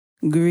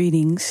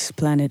Greetings,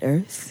 planet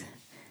Earth.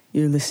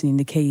 You're listening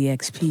to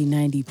KEXP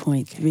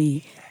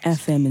 90.3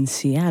 FM in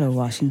Seattle,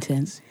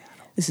 Washington.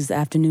 This is the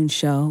afternoon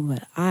show,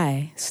 but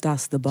I,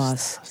 Stas the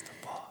Boss,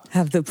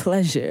 have the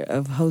pleasure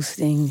of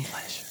hosting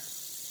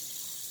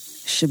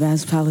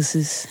Shabazz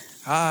Palaces.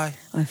 Hi.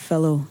 My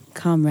fellow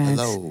comrades.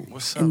 Hello.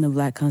 What's up? In the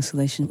Black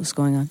Constellation. What's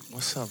going on?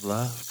 What's up,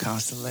 love?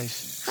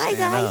 Constellation. Hi,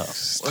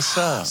 guys. Up. What's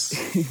up?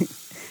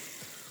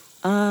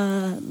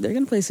 They're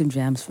going to play some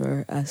jams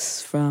for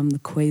us from the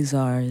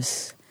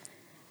Quasars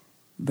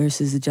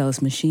versus the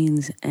Jealous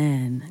Machines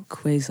and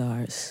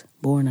Quasars,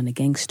 Born on a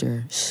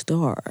Gangster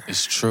Star.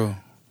 It's true.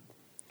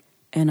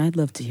 And I'd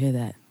love to hear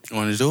that. You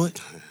want to do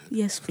it?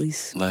 Yes,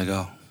 please. Let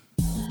go.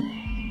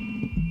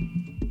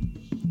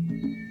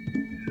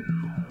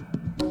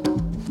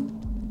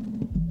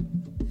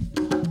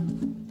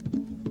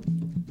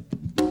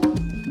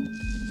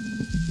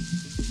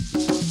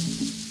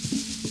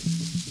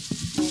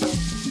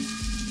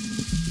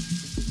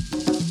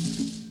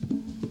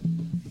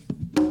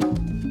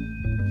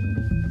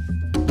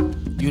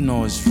 You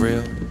know it's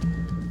real.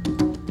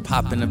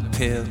 Popping a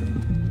pill.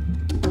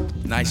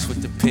 Nice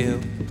with the pill.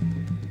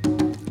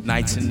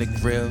 Nights in the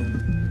grill.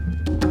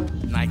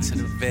 Nights in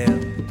the veil.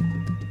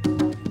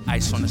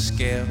 Ice on the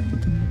scale.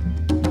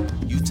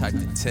 You type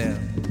to tell.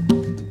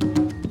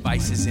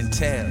 Vices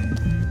entail.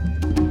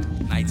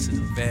 Nights in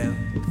the veil.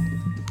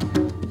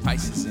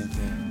 Prices in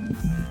veil.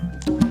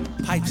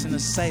 Pipes in the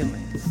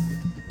sailing.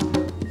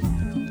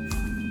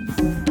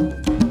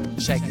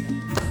 Check it.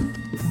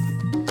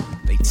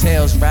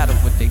 Tails rattle,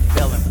 but they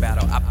fell in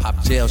battle. I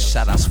pop jail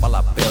shot, I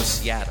swallow bail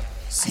Seattle. I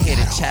hear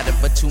the chatter,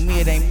 but to me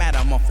it ain't matter.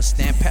 I'm off a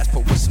stand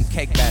passport with some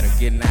cake batter,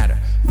 getting at her.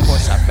 Of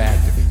course I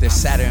bagged her, they're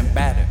sadder and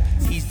badder.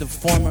 He's the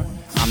former,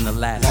 I'm the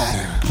latter.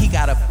 He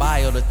got a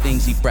bio, the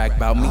things he bragged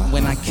about me.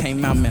 When I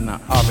came out, man, I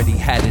already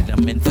had it.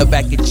 I'm in the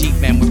back of Jeep,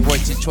 man, with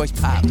Royce Choice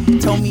Pop.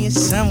 Told me his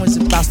son was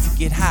about to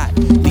get hot.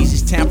 These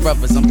is town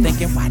brothers, I'm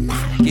thinking, why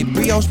not? Get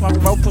brioche, my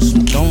bro, put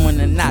some dough in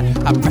the knot.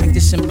 I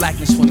practice in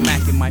blackness with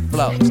Mac in my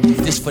flows.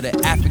 This for the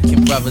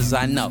African brothers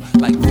I know,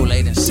 like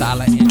Roulette and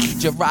Salah and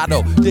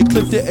Gerardo. They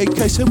clipped the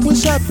AK, said,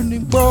 what's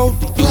happening, bro?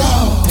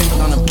 Pins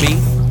on a beat.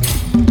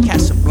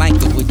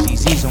 Casablanca with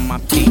GZs on my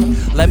feet.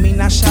 Let me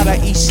not shout out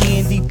EC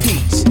and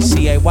DPs.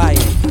 CAYA,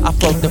 I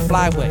float the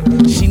flyway.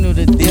 She knew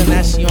the deal,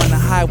 now she on the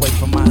highway.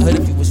 From my hood,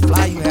 if you was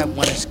fly, you had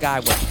one in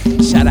Skyway.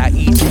 Shout out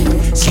EJ,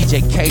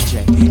 CJ,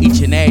 KJ,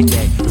 each and every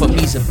day. For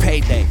me's a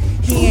payday.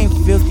 He ain't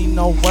filthy,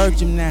 no word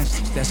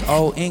gymnastics. That's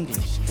old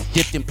English,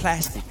 dipped in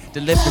plastic.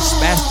 Delivered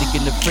spastic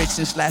in the fridge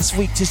since last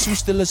week. Tissue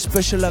still a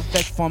special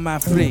effect for my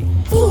fleet.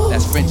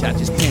 That's French, I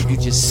just pimp, you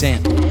just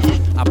sent.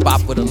 I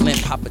bop with a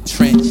limp, pop a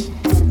trench.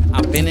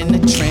 I've been in the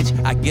trench,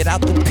 I get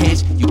out the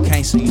pinch. You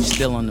can't, so you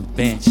still on the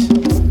bench.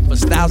 For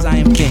styles I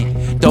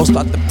invent, don't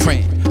start the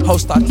print.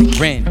 Hoes start to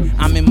grin,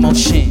 I'm in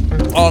motion,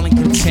 all in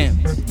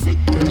contempt.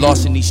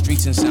 Lost in these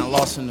streets and sound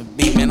lost in the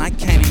beat. Man, I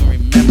can't even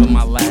remember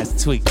my last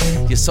tweet.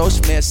 Your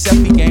social media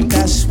selfie game,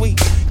 that's sweet.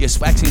 Your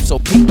swag seems so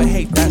peak, but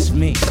hey, that's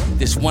me.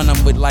 This one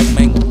I'm with like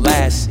Mango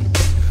Lassie.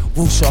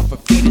 Whoosh off her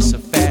feet, it's a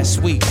fast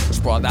sweep.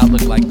 Sprawled out,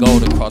 look like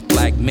gold across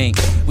black mink.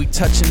 We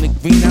touching the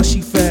green, now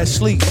she fast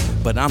sleep.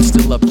 But I'm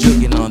still up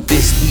jugging on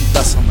this beat,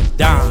 thus I'm a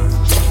dime.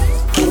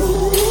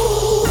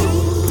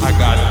 I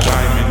got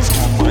diamonds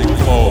on my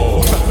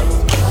clothes.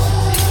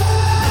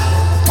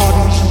 All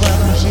these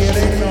rappers, yeah,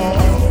 they know.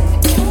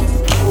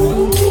 I'm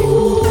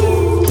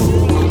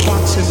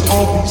watching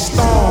all these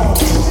stars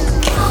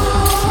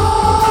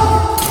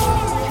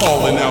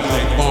falling out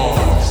like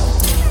bars.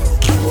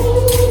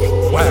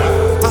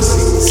 Wow, I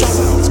see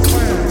sellouts,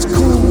 clowns,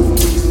 cool.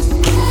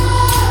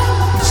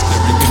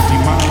 Staring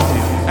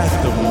empty-minded at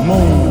the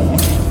moon.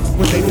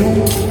 What they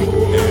doing?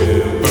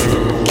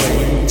 Ever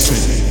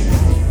waiting.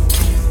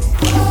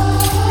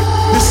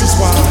 This is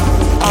why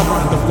I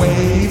ride the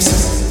waves.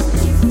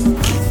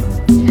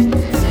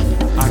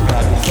 I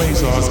got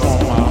quasars on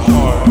my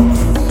heart.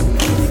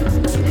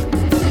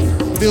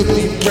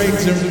 Filthy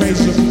razor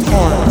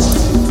parts.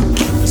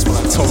 That's what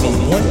I told them.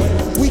 What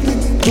we can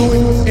do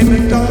it in the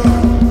dark.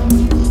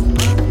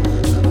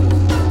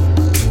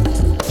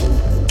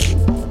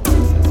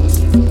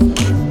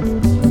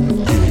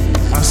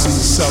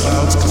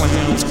 Sellouts,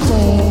 clowns,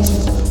 clones,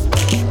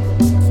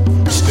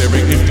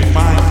 staring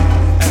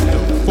empty-minded at the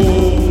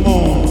full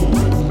moon,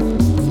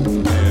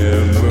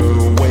 never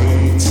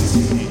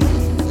waiting.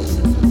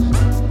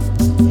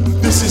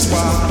 This is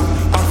why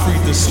I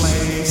freed the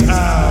slaves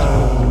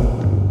out.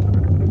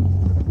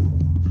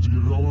 Did you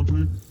get it all on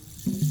tape?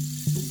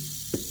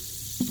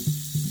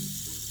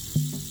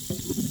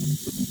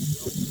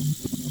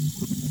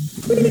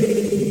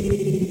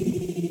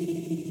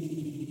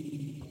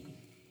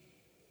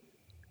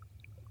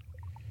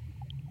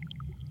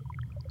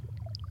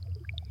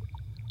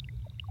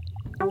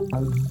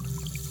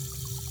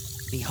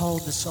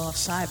 Behold the soft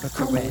cyber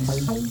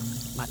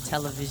caress, my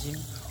television,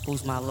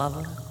 who's my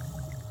lover.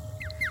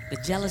 The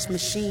jealous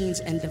machines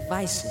and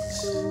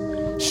devices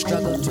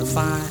struggle to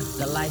find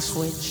the light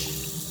switch.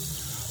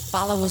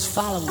 Followers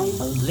follow me,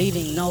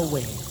 leading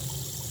nowhere.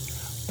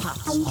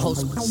 Pops, a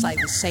host with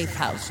cyber safe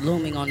house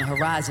looming on the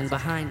horizon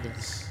behind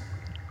us.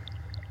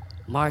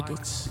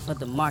 Markets for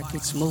the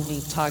markets,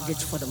 moving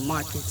targets for the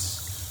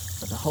markets,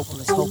 for the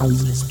hopeless,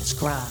 hopelessness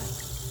prescribed.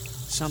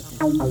 Something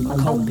for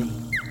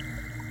coping.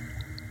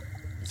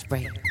 Let's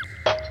break.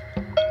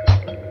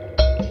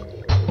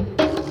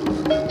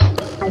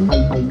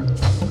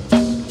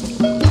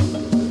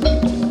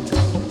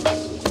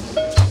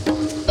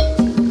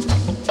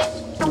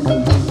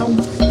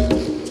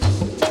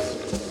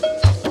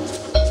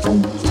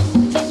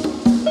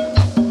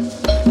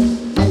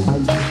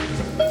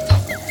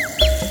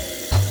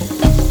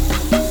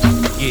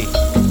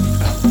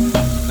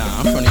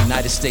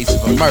 States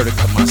of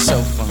America, my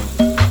cell phone.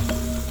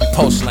 We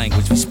post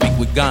language, we speak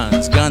with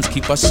guns. Guns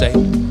keep us safe.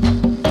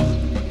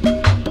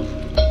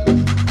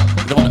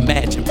 Don't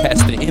imagine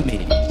past the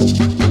image.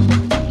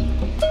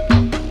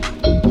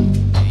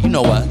 You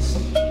know us.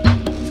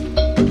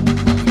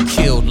 We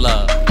killed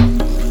love.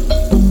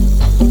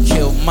 We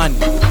killed money.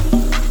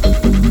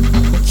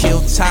 We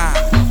killed time.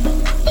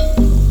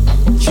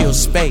 We killed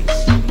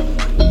space.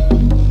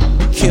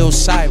 We killed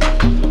cyber.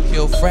 We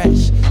killed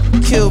fresh.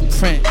 We killed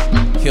Prince.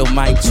 Kill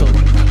Mike too,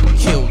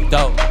 kill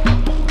Dope.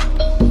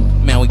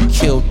 Man, we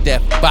killed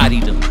death,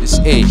 bodied him, it's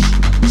ish.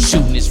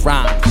 Shooting his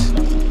rhymes,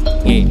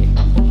 yeah.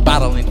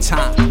 Bottling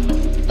time,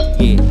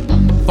 yeah.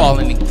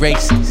 Falling in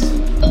graces,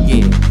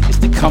 yeah. It's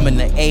the coming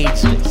to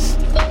ageless,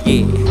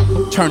 yeah.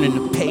 Turning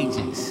the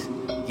pages,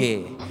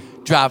 yeah.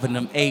 Driving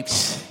them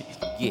apes,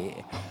 yeah.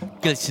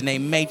 Glitch in they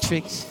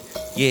matrix,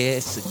 yeah.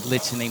 It's a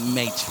glitch in they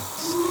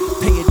matrix.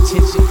 Pay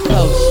attention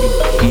close,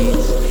 you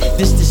kids.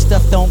 This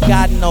stuff don't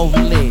got no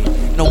lid.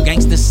 No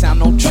gangster sound,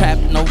 no trap,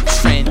 no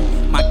trend.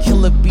 My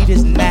killer beat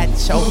is not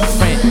your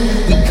friend.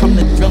 We come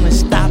to drill and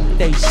stop,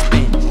 they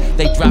spin.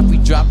 They drop, we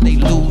drop, they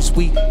lose,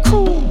 we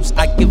cruise.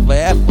 I give a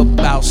F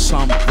about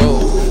some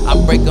rules. I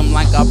break them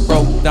like I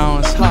broke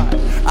Don's heart.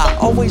 I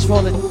always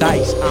roll the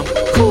dice, I'm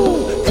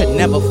cool. Could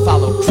never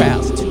follow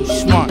crowds, too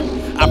smart.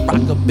 I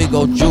rock a big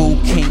old jewel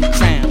king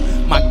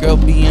crown. My girl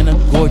be in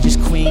a gorgeous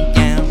queen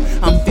gown.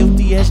 I'm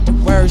filthy as the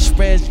word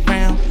spreads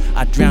round.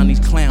 I drown these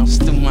clowns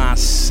through my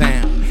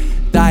sound.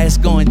 Diet's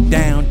going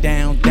down,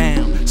 down,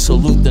 down.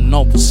 Salute the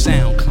noble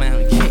sound,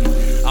 clown,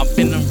 yeah. I've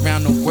been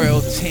around the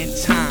world 10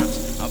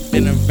 times. I've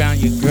been around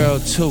your girl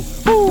too.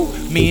 Woo!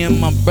 Me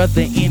and my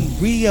brother in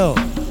Rio.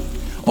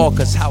 All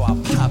cause how I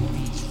pop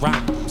these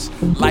rhymes.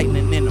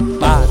 Lightning in a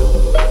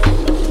bottle.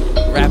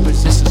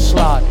 Rappers, it's a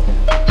slaughter.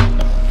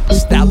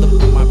 Styled up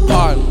in my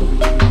parlor.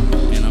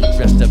 And I'm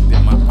dressed up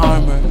in my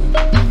armor.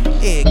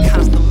 Yeah,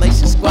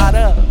 Constellation squad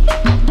up.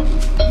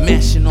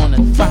 Mashing on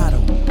the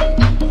throttle.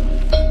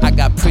 I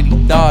got pretty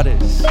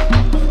daughters,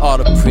 all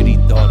the pretty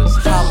daughters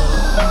holler.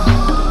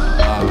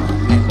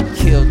 Man, we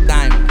kill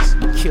diamonds,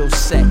 we kill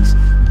sex,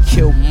 we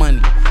kill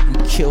money,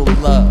 we kill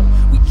love,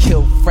 we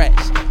kill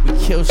fresh, we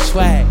kill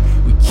swag,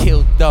 we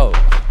kill dope,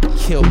 we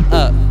kill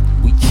up,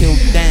 we kill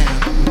down,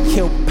 we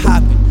kill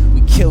poppin',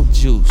 we kill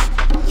juice,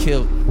 we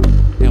kill,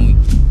 and we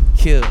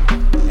kill,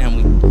 and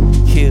we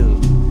kill,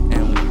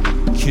 and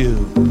we kill,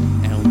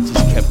 and we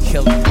just kept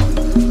killing.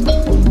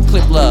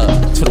 Clip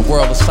love to the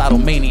world of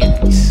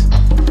cytomaniacs.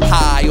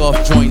 High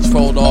off joints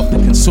rolled off the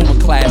consumer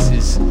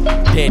classes.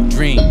 Dead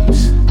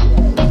dreams.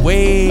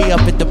 Way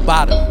up at the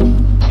bottom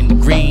in the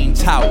green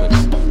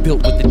towers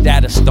built with the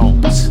data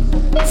stones.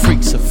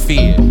 Freaks of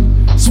fear,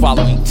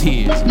 swallowing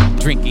tears,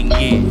 drinking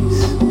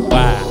years.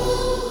 Wow.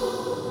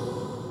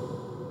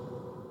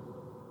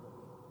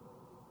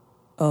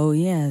 Oh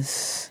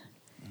yes,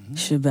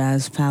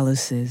 Shabazz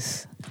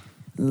Palaces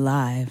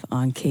live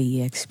on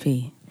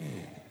KEXP.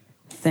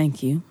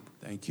 Thank you.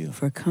 Thank you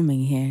for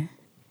coming here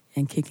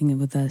and kicking it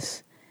with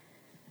us.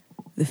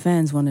 The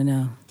fans want to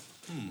know,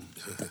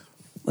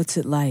 what's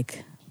it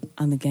like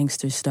on the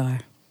Gangster Star?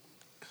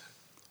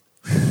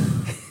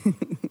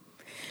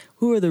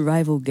 Who are the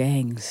rival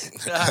gangs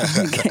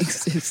on the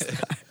Gangster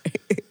Star?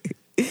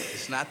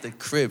 It's not the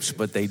Crips,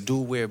 but they do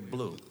wear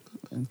blue.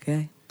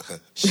 Okay.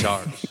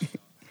 Sharps,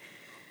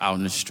 out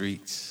in the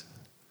streets,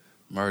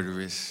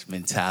 murderous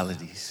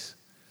mentalities,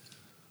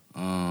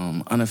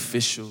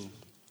 unofficial,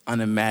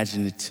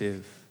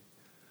 unimaginative,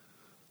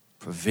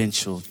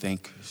 provincial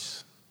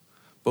thinkers.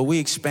 But we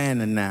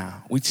expand them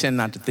now. We tend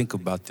not to think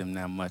about them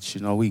that much.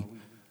 You know, we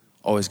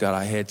always got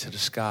our head to the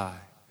sky,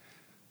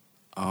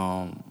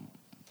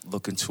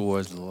 looking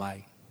towards the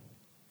light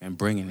and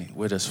bringing it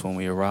with us when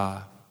we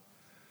arrive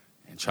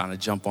and trying to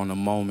jump on the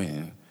moment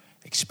and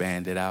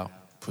expand it out,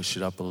 push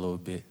it up a little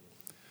bit.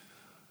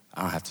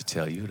 I don't have to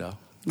tell you, though.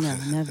 No,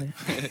 never.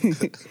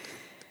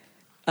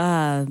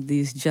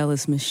 These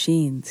jealous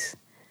machines.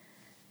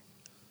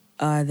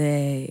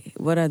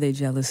 What are they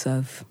jealous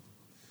of?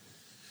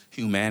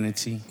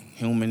 Humanity,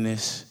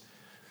 humanness,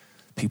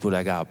 people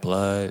that got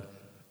blood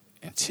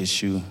and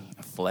tissue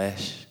and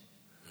flesh,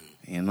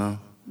 you know?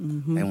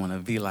 Mm-hmm. They want to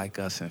be like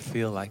us and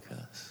feel like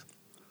us.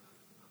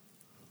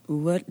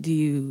 What do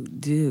you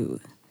do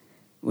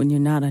when you're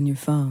not on your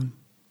phone?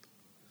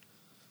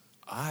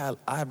 I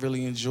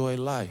really enjoy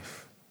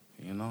life,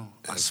 you know?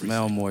 I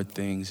smell more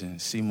things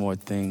and see more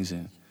things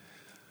and,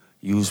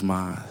 use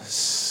my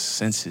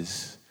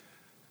senses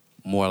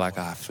more like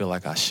I feel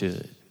like I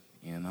should,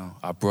 you know?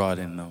 I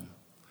broaden them.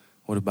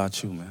 What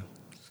about you, man?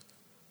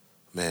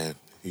 Man,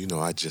 you know,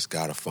 I just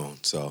got a phone,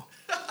 so.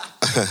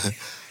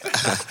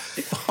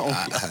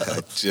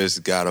 I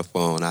just got a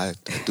phone. I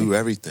do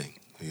everything,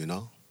 you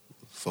know?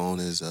 Phone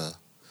is, it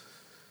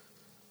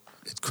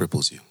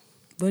cripples you.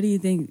 What do you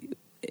think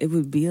it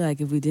would be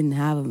like if we didn't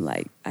have them?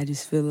 Like, I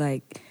just feel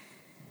like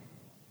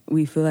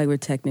we feel like we're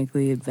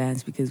technically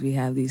advanced because we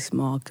have these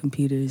small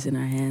computers in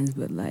our hands,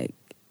 but like,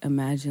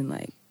 imagine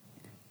like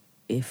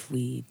if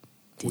we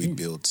didn't. We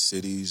build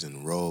cities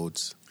and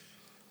roads.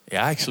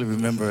 Yeah, I actually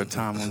remember a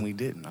time when we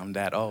didn't. I'm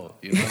that old,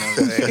 you know what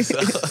I'm saying? So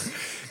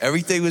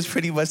everything was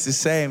pretty much the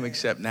same,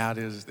 except now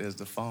there's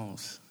the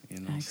phones, you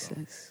know.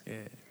 Access. So,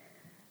 yeah.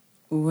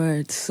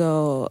 Word.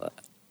 So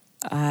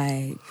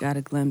I got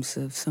a glimpse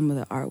of some of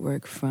the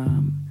artwork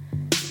from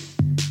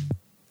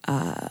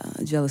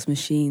Jealous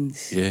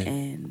Machines. Yeah.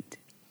 And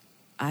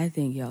I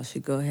think y'all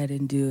should go ahead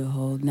and do a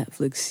whole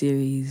Netflix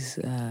series,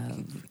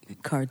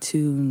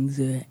 cartoons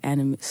or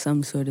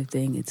some sort of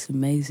thing. It's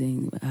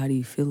amazing. How do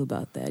you feel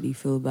about that? Do you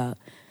feel about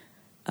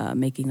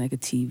making like a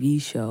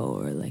TV show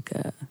or like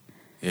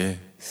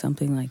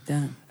something like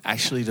that?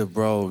 Actually, the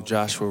bro,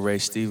 Joshua Ray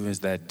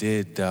Stevens, that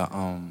did the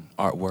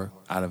artwork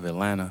out of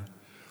Atlanta,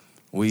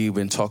 we've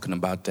been talking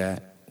about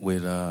that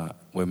with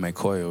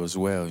Makoyo as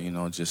well, you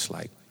know, just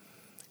like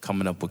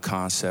coming up with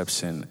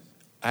concepts. And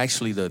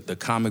actually the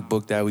comic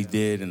book that we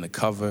did and the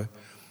cover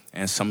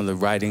and some of the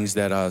writings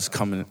that is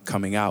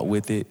coming out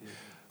with it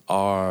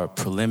are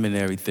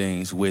preliminary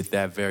things with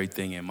that very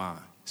thing in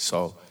mind.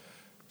 So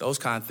those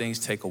kind of things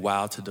take a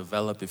while to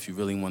develop if you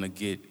really want to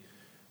get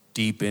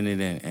deep in it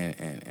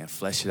and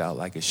flesh it out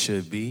like it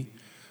should be.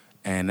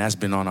 And that's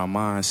been on our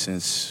minds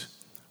since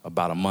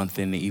about a month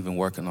into even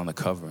working on the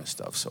cover and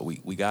stuff. So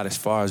we got as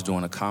far as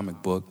doing a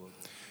comic book,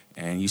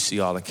 and you see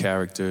all the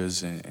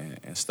characters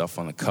and stuff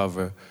on the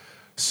cover.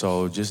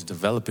 So just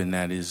developing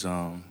that is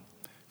going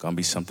to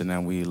be something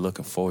that we're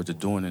looking forward to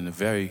doing in the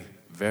very,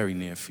 very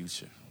near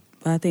future.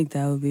 I think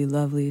that would be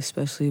lovely,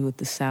 especially with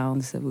the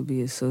sounds that would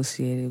be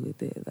associated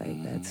with it.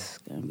 Like, that's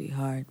going to be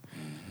hard.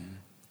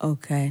 Mm-hmm.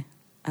 Okay.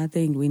 I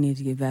think we need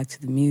to get back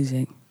to the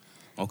music.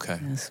 Okay.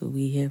 That's what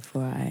we're here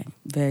for. I'm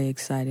very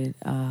excited.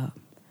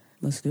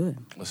 Let's do it.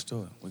 Let's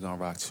do it. We're going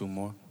to rock two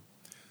more.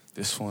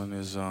 This one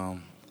is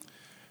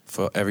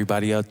for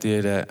everybody out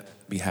there that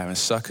be having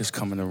suckers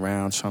coming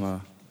around trying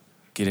to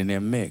get in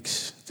their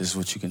mix. This is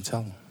what you can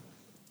tell them.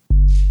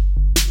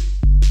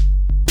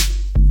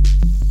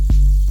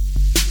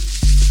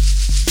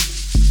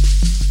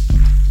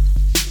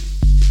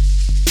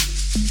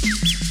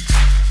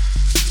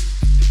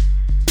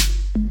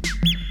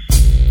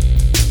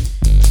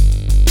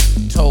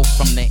 Told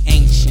from the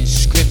ancient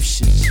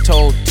scriptures,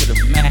 told to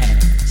the mass.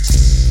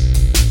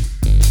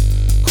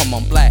 Come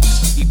on,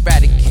 blacks,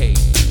 eradicate,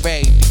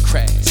 raid the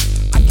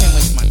cracks. I can't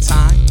waste my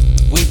time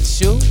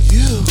with you.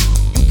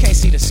 You can't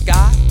see the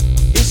sky,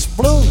 it's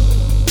blue.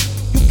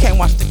 You can't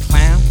watch the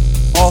clown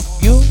off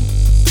you.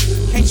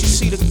 Can't you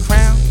see the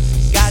crown?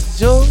 Got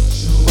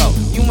juice? Bro,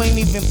 you ain't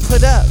even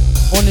put up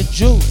on the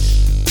juice.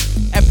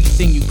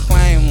 Everything you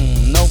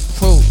claim, no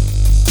proof.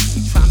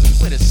 You try me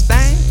with a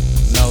stain?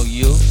 No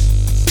use.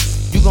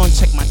 You gon'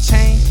 check my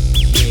chain?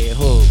 Yeah,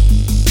 who?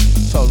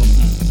 Told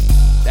him,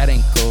 that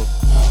ain't cool.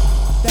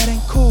 That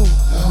ain't cool.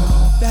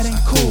 That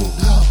ain't cool.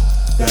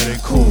 That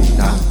ain't cool.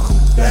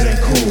 That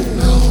ain't cool.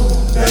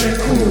 That ain't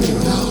cool.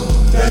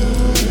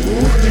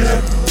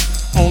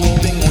 Only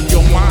thing on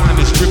your mind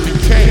is dripping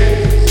K.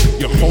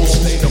 Your whole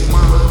state of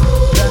mind,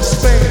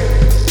 that's fair.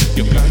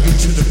 Your value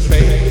to the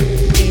fake,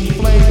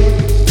 inflated.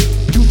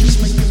 You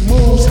just make the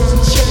moves,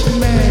 I'm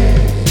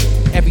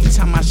checkmate. Every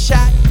time I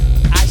shot,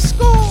 I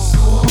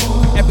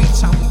scored. Every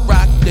time we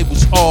rocked, they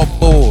was all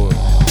bored.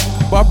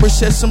 Barbara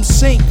said some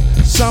sink,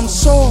 some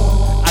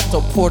soar. I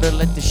told Porter,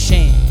 let the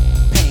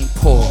champagne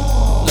pour.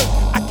 Look,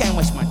 I can't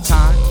waste my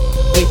time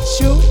with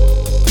you.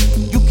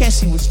 You can't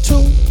see what's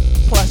 2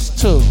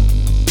 + 2.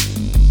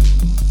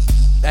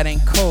 That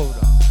ain't cool,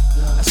 though.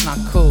 That's not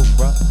cool,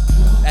 bro.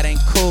 That ain't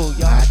cool,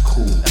 y'all.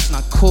 That's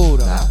not cool,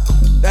 though.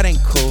 That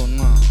ain't cool,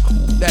 no.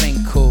 That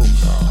ain't cool.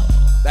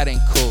 That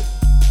ain't cool.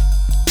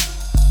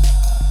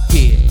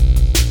 Yeah.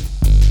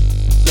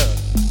 Look,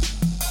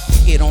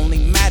 it only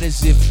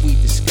matters if we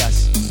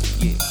discuss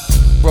it. Yeah.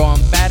 Bro,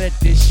 I'm bad at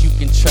this, you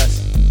can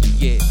trust me.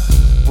 Yeah.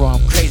 Bro,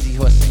 I'm crazy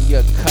horse and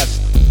you're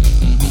custom.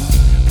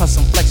 Mm-hmm. Plus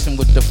I'm flexing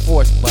with the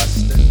force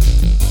buster.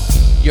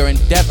 Your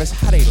endeavors,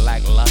 how they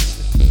lackluster.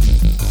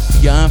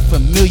 You're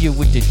unfamiliar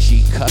with the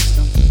G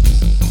custom.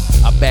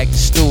 I bag the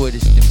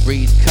stewardess, then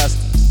breeze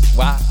customs.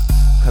 Why?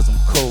 Cause I'm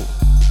cool.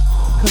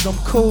 Cause I'm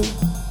cool.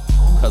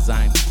 Cause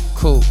I'm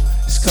cool.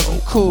 It's cause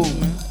I'm cool,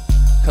 man.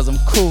 Cause I'm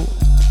cool.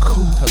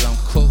 Cause I'm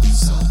cool.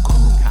 So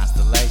cool.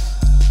 Constellation.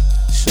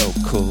 So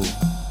cool.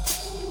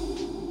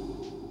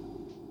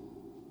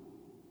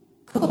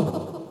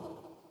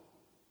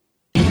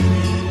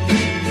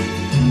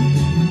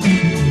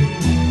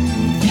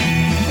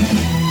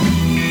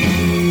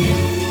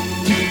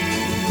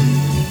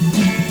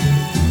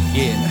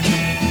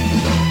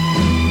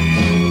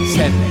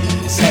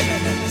 heaven, it's heaven,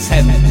 it's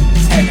heaven,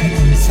 it's heaven,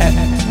 it's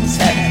heaven, it's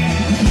heaven.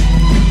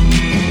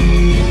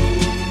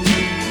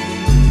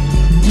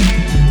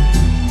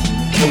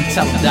 Go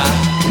tell them, die.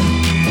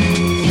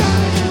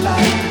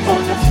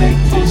 On the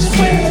fake this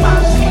way, my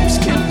dreams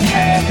can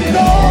have it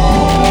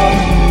all.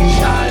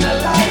 Shine a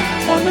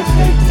light on the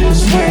fake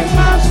this way,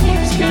 my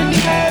dreams can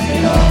have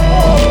it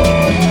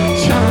all.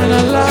 Shine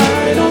a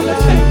light on the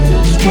fake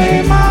this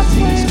way, my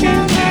dreams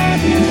can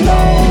have it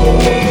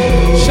all.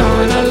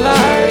 Shine a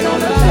light on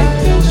the fake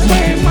this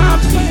way, my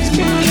dreams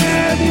can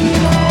have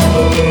it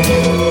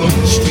all.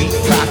 Street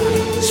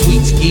profit,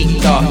 sweets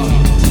geeked off me.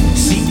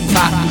 Seat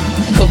profit,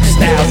 cook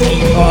styles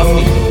eat off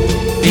me.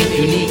 Big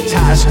unique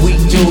ties, sweet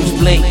jewels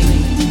blink.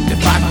 The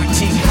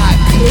critique hot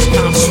peach,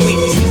 I'm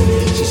sweet.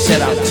 She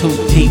said I'm too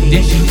deep,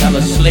 then she fell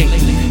asleep.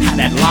 How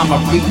that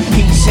llama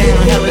repeat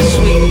sound hella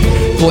sweet.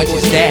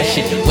 Gorgeous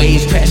dashing,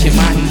 waves crashing,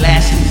 money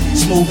lasting.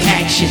 Smooth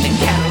action, the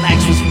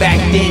Cadillacs was back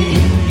then.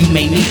 You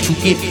may need to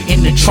get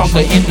in the trunk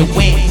or in the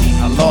wind.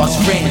 I lost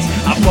friends,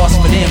 I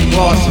lost for them,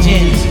 lost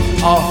gins.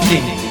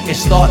 Often,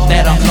 it's thought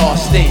that I'm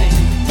lost in.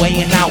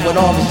 Weighing out with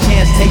all the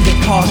chance, taking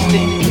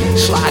costing.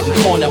 Sliding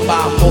corner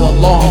by more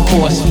law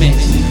enforcement.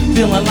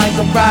 Feeling like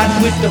I'm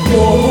riding with the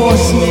 4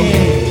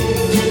 horsemen.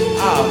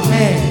 Oh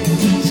man,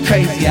 it's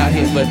crazy out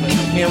here, but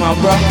me and my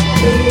bro.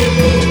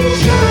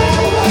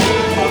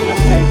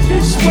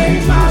 This way,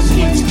 my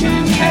dreams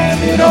can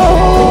have it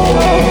all.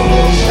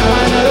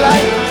 Shine a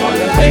light on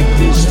the fake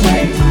this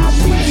way, my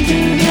dreams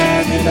can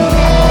have it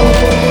all.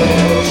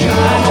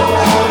 Shine a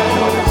light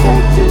on the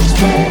fake this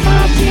way,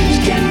 my dreams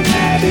can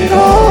have it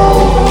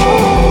all.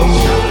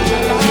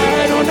 Shine a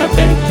light on the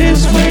fake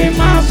this way,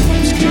 my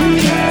dreams can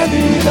have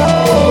it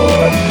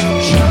all.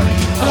 Shine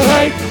a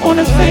light on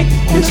the fake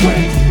this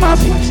way, my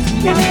dreams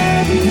can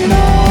have it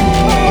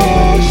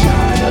all.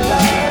 Shine a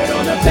light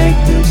on the fake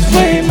this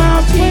way,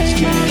 my dreams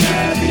can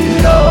have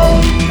it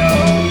all.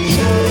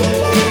 Shine a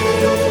light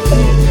on the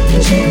fake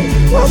this way,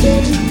 my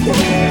dreams can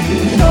have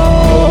it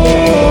all.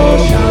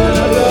 Shine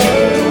a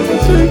light on the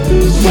fake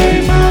this way,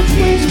 my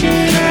dreams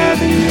can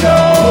have it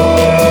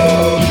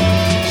all.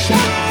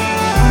 Shine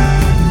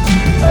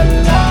a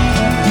light.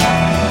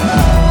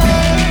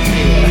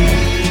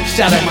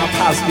 Shout out my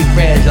pops, Big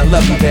Reg, I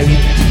love you, baby.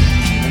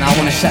 And I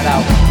wanna shout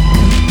out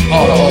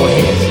all the old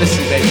heads.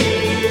 Listen, baby,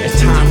 as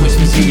time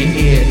whispers in your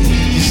ear,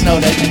 just know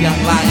that the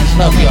young lions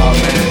love y'all,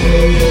 man.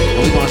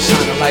 And we gonna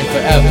shine the light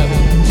forever.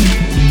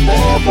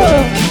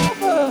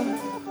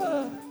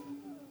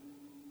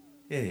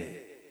 Yeah.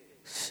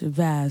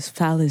 Shabazz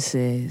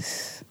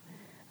Palaces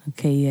on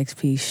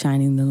KEXP,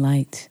 shining the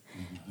light,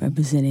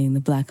 representing the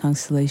Black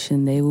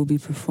Constellation. They will be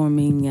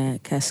performing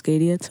at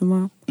Cascadia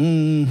tomorrow.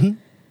 Mm-hmm.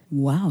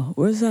 Wow,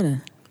 where's that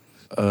at?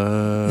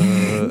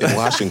 In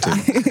Washington.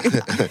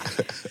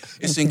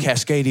 It's in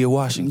Cascadia,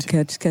 Washington.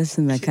 Catch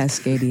them at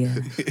Cascadia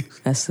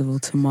Festival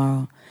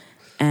tomorrow.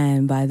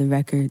 And buy the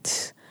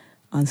records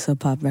on Sub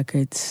Pop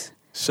Records.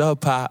 Sub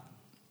Pop.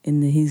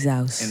 In the He's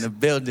House. In the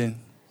building.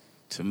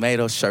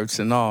 Tomato shirts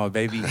and all,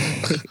 baby.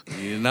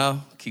 You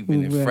know,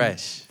 keeping it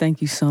fresh.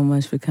 Thank you so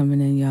much for coming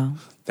in, y'all.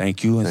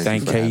 Thank you, and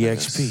thank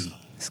KEXP.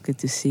 It's good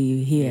to see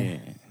you here.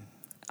 Yeah.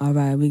 All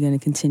right, we're going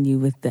to continue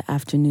with the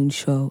afternoon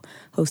show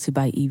hosted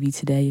by Evie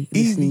today.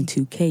 Listening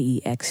to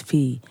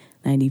KEXP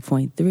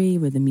 90.3,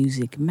 where the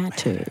music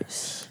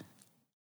matters.